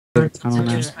tunnel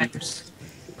now. Spiders.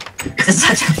 This is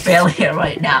such a failure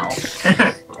right now.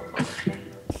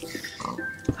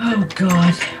 Oh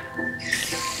god.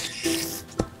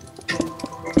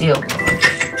 Deal.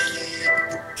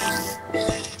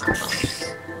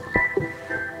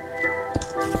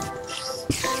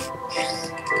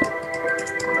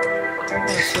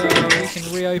 So we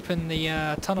can reopen the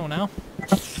tunnel now.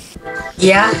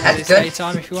 Yeah, that's It's good.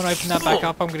 daytime. If you want to open that back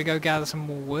up, I'm going to go gather some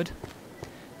more wood.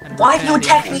 And Why do you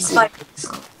repair attack the me, entrance.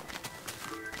 spiders?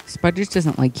 Spiders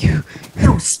doesn't like you.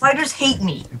 No, spiders hate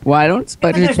me. Why don't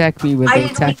spiders Even attack me when I they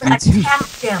didn't attack even me too? attack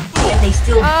them, and they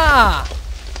still. Ah!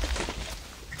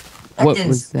 That What didn't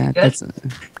was that? good. That's That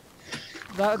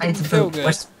I need didn't to feel food. good.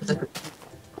 Where's the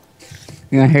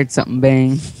I heard something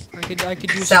bang. I could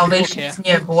use some salvation here. is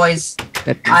near, boys.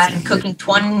 That I'm cooking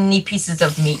 20 pieces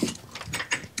of meat.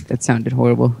 That sounded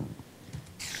horrible.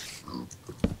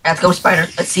 Let's go, spider.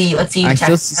 Let's see you I attack.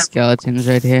 still see skeletons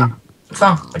right here. What's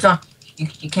wrong? What's wrong?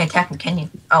 You can't attack me, can you?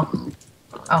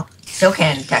 Oh, still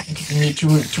can't attack me because you need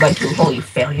 2x2 hole, you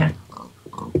failure.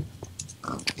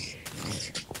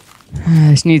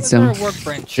 I just need Where's there some a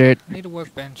workbench? dirt. I need a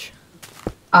workbench.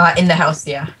 In the house,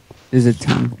 yeah. There's a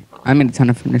ton. I made a ton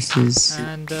of furnaces.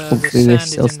 And the Hopefully there's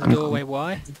sand still is in the some. doorway.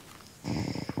 Why?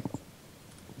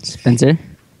 Spencer,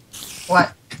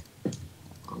 What?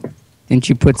 didn't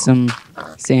you put some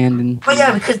sand in? Oh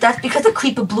yeah, because the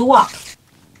creeper blew up.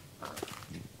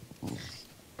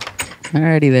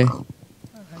 Alrighty there.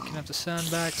 I can have the sand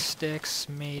back, sticks,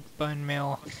 meat, bone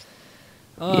meal,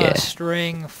 Yeah.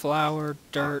 string, flour,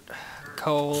 dirt,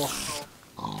 coal.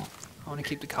 I want to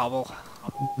keep the cobble.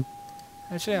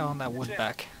 Actually, I want that wood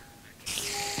back.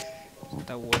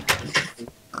 That wood.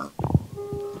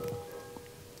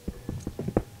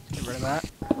 Get rid of that.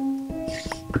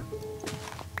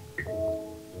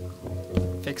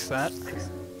 Fix that.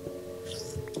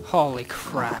 Holy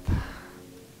crap.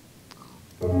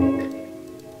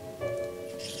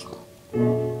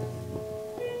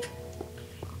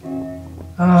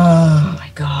 Oh my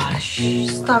gosh,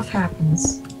 stuff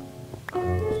happens.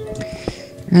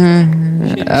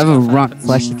 I have a rotten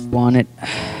flesh if you want it.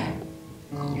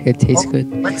 It tastes Well,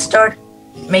 good. Let's start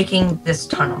making this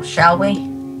tunnel, shall we?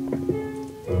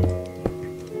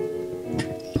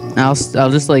 I'll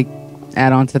just like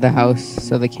add on to the house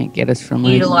so they can't get us from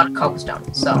We need like. a lot of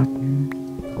cobblestone, so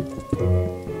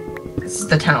this is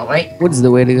the tunnel, right? What's the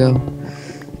way to go?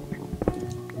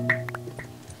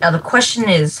 Now the question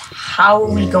is, how are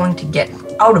we going to get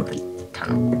out of the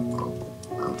tunnel?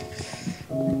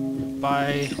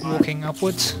 By walking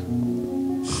upwards.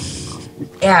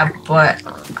 Yeah, but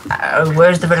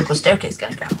where's the vertical staircase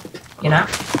gonna go? You know?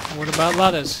 What about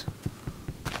ladders?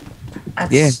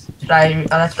 That's Yeah.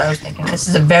 that's what I was thinking. This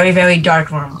is a very, very dark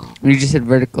room. You just said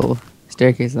vertical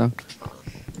staircase though.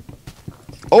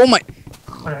 Oh my!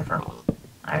 Whatever.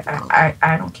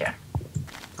 I don't care.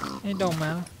 It don't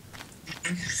matter.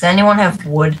 Does anyone have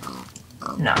wood?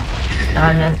 No.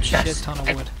 Not in the Shit chest. ton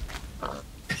of wood.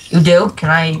 You do? Can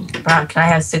I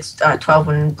have 12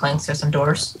 wooden planks or some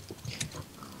doors?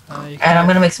 You And I'm can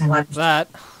gonna make some wood. have that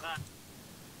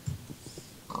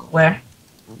Where?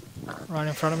 right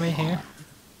in front of me here.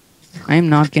 I am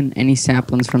not getting any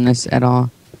saplings from this at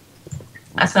all.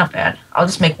 That's not bad. I'll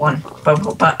just make one.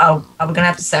 But I'm gonna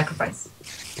have to sacrifice.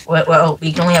 Well,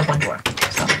 we can only have one door.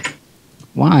 So,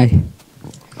 Why?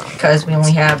 because we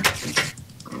only have.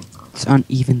 It's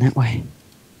uneven that way.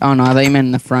 Oh no, I thought you meant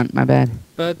in the front. My bad.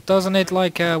 But doesn't it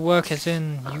like work as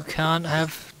in you can't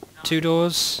have two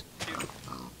doors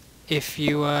if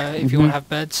you want to have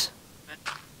beds?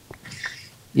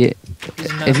 Yeah.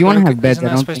 Isn't that If you wanna broken- have beds, isn't I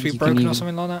that don't supposed think to be you can broken or even-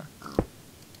 something like that?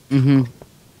 Mm-hmm.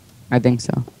 I think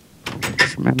so.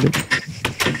 Just remembered.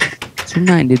 Just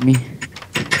reminded me.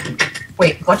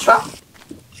 Wait, what's wrong?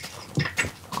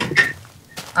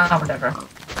 Whatever.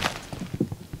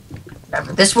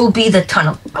 Whatever. This will be the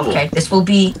tunnel. Okay, this will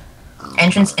be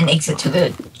entrance and exit to the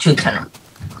tunnel.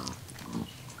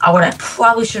 What I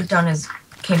probably should have done is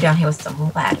came down here with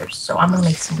some ladders. So I'm gonna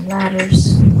make some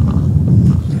ladders.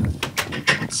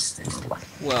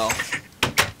 Well.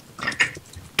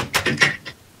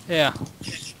 Yeah.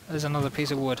 There's another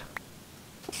piece of wood.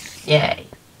 Yay.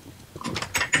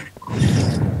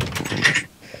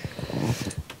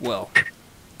 Well.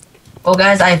 Well,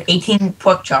 guys, I have 18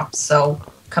 pork chops, so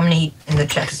come and eat in the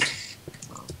chest.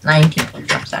 19 pork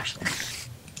chops, actually.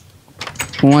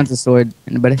 Who wants a sword?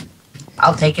 Anybody?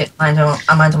 I'll take it. Mine's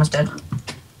almost dead.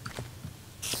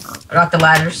 I got the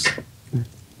ladders.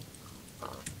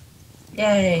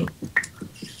 Yay.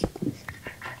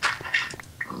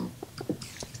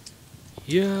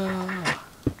 Yeah.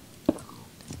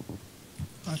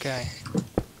 Okay.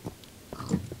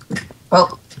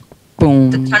 Well,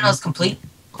 Boom. the tunnel is complete.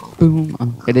 Boom.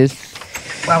 Oh, it is.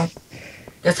 Well,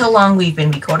 that's how long we've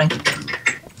been recording.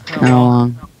 How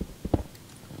long?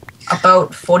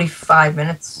 About 45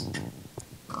 minutes.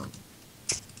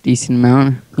 Decent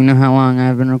amount. You know how long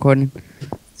I've been recording?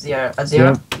 Zero.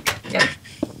 Yep. Yep.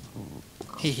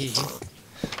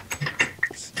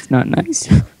 It's not nice.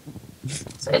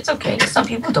 So it's okay. Some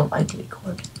people don't like to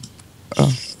record.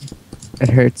 Oh, it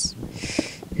hurts.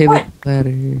 Hey, What? look,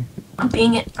 ladder. I'm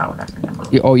being it. Oh,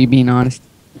 no. You being honest?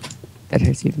 That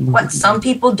hurts even more. What? Some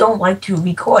people don't like to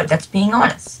record. That's being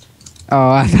honest.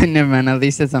 Oh, I thought, never mind. At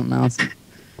least it's something else.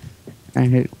 I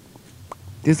hurt.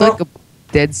 There's like a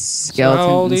dead So skeleton. how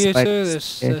old are you inside two?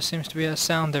 this- There seems to be a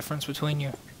sound difference between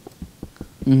you.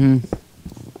 Mhm.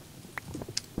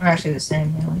 We're actually the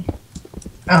same, really.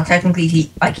 Oh, technically,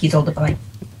 he's older by, like,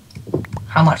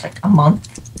 how much? Like, a month?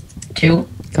 2?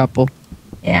 Couple.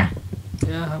 Yeah.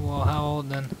 Yeah, well, how old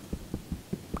then?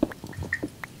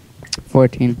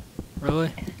 14.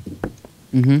 Really?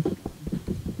 Mhm.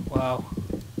 Wow.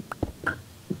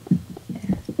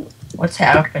 What's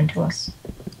happened to us?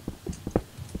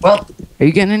 Well, Are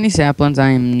you getting any saplings? I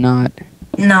am not.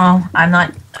 no, I'm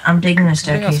not. I'm digging the I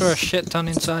think I threw a staircase. shit ton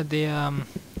inside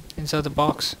the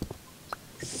box.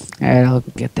 Alright, I'll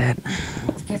get that.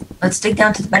 Let's dig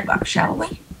down to the bedrock, shall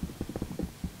we?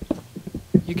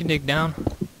 You can dig down.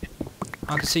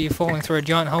 I can see you falling through a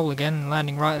giant hole again and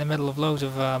landing right in the middle of loads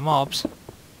of mobs.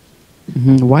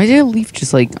 Why is there a leaf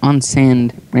just like on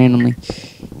sand randomly?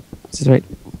 This is right.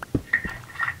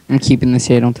 I'm keeping this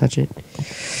here. Don't touch it.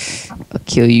 I'll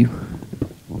kill you.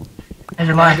 There's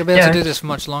a I'm lot not of gonna be able to do dirt. this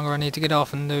much longer. I need to get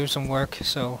off and do some work.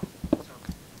 So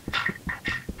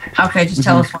Okay, just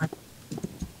tell us when.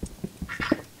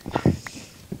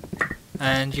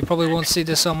 and you probably won't see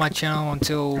this on my channel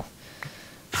until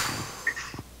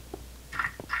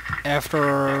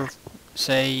after,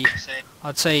 say,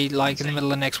 I'd say like in the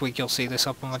middle of next week. You'll see this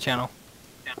up on my channel.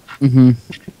 Mm-hmm.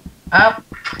 Oh,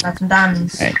 got some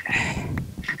diamonds. Right.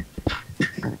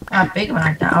 Not big one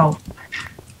like that. Oh,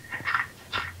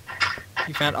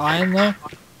 You found iron though?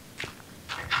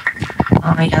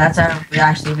 oh yeah, that's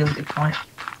actually a really good point.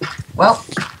 Well,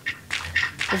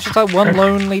 There's just like one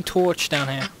lonely torch down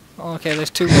here. Oh, okay, there's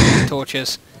 2 lonely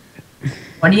torches.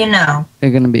 what do you know?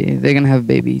 They're gonna have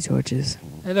baby torches.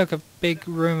 Hey, look, a big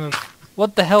room of...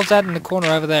 What the hell's that in the corner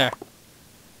over there?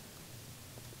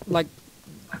 Like,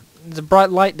 there's a bright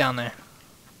light down there.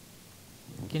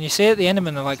 Can you see it? The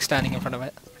Endermen are like standing in front of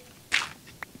it.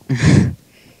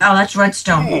 Oh, that's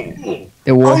redstone.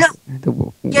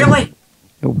 The Get away!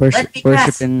 The Let me pass. worshiping A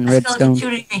skeleton redstone.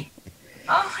 shooting me.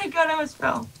 Oh my god, I almost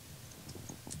fell.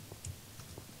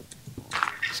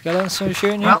 Skeletons still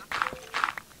shooting you? Well,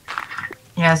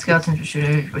 yeah, skeletons were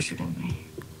shooting me.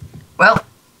 Well,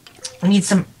 we need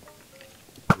some.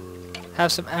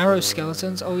 Have some arrows,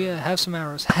 skeletons. Oh yeah, have some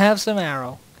arrows. Have some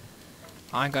arrow.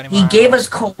 I ain't got any He more gave arrows. us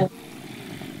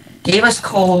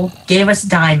coal, gave us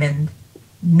diamond,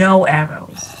 no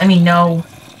arrows. I mean, no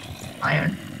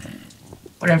iron.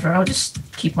 Whatever, I'll just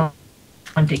keep on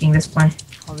digging this plan.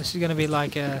 Oh, this is gonna be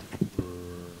like a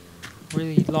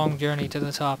really long journey to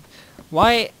the top.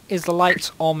 Why is the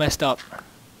lights all messed up?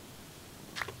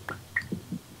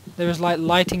 There's like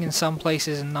lighting in some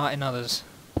places and not in others.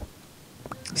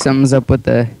 Something's up with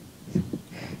the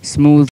smooth